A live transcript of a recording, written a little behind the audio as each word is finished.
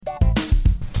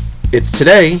It's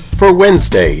today for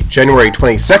Wednesday, January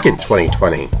 22nd,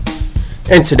 2020.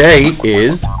 And today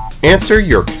is Answer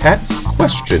Your Cat's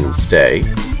Questions Day,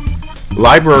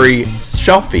 Library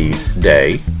Shelfie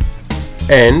Day,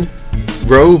 and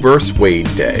Roe v.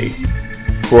 Wade Day.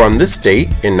 For on this date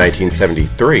in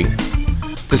 1973,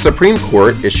 the Supreme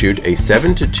Court issued a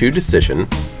 7-2 decision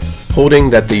holding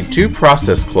that the Due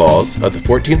Process Clause of the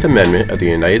 14th Amendment of the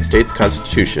United States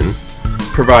Constitution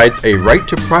provides a right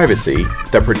to privacy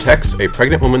that protects a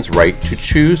pregnant woman's right to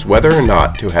choose whether or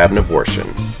not to have an abortion.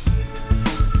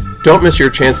 Don't miss your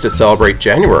chance to celebrate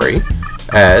January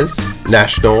as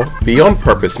National Be on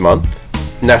Purpose Month,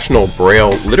 National Braille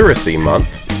Literacy Month,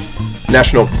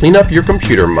 National Clean Up Your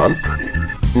Computer Month,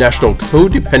 National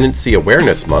Codependency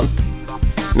Awareness Month,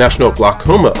 National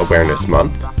Glaucoma Awareness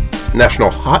Month, National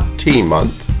Hot Tea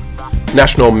Month,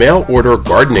 National Mail Order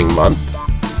Gardening Month,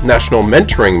 National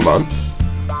Mentoring Month,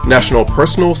 National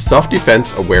Personal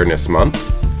Self-Defense Awareness Month,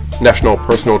 National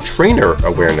Personal Trainer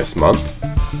Awareness Month,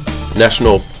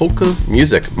 National Polka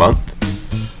Music Month,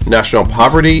 National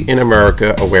Poverty in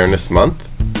America Awareness Month,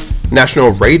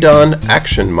 National Radon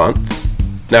Action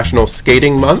Month, National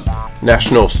Skating Month,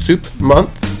 National Soup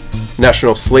Month,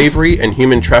 National Slavery and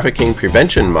Human Trafficking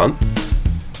Prevention Month,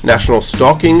 National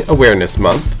Stalking Awareness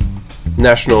Month,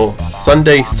 National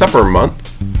Sunday Supper Month,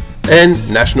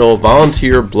 and National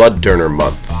Volunteer Blood Donor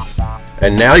Month.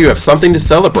 And now you have something to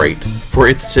celebrate, for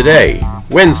it's today,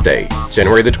 Wednesday,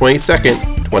 January the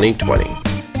 22nd, 2020.